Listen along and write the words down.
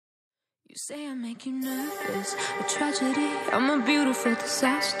You say I make you nervous, a tragedy, I'm a beautiful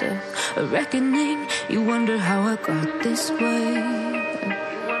disaster, a reckoning, you wonder how I got this way.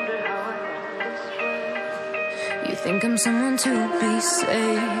 You think I'm someone to be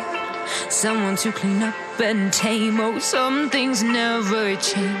saved, someone to clean up and tame. Oh, some things never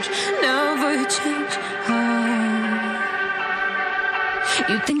change, never change. Oh.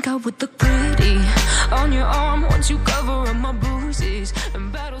 You think I would look pretty on your arm once you cover up my bruises and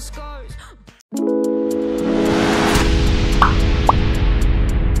battle scars. It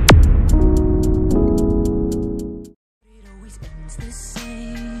always ends the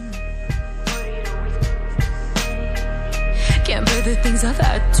same. Can't bear the things I've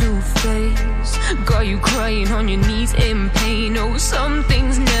had to face. Got you crying on your knees in pain. Oh, some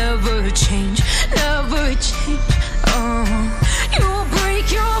things never change, never change. Oh, you'll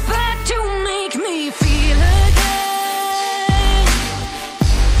break your back to make me feel again,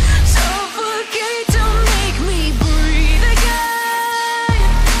 suffocate to make me breathe again,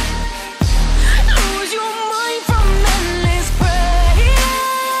 lose your mind from endless pain.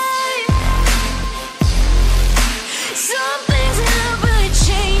 Some things never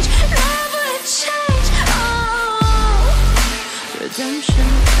change, never change. Oh, redemption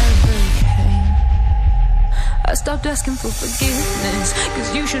never came. I stopped asking for forgiveness,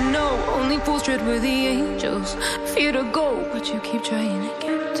 cause you should know only fools tread with the angels. Fear to go, but you keep trying to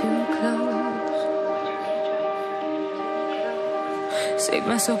get too close. Save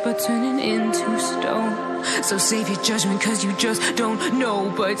myself by turning into stone. So save your judgment cause you just don't know.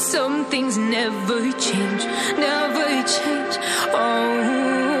 But some things never change, never change. Oh,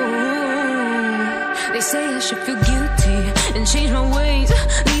 they say I should feel guilty and change my ways,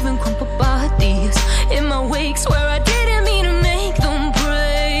 leaving crumpled bodies in my wake. Swear I didn't mean to make them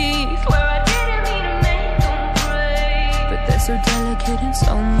break, swear I didn't mean to make them break. But they're so delicate and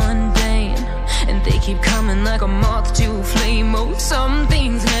so mundane, and they keep coming like a moth to a flame. Oh, some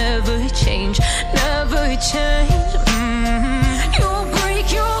things never change, never change. You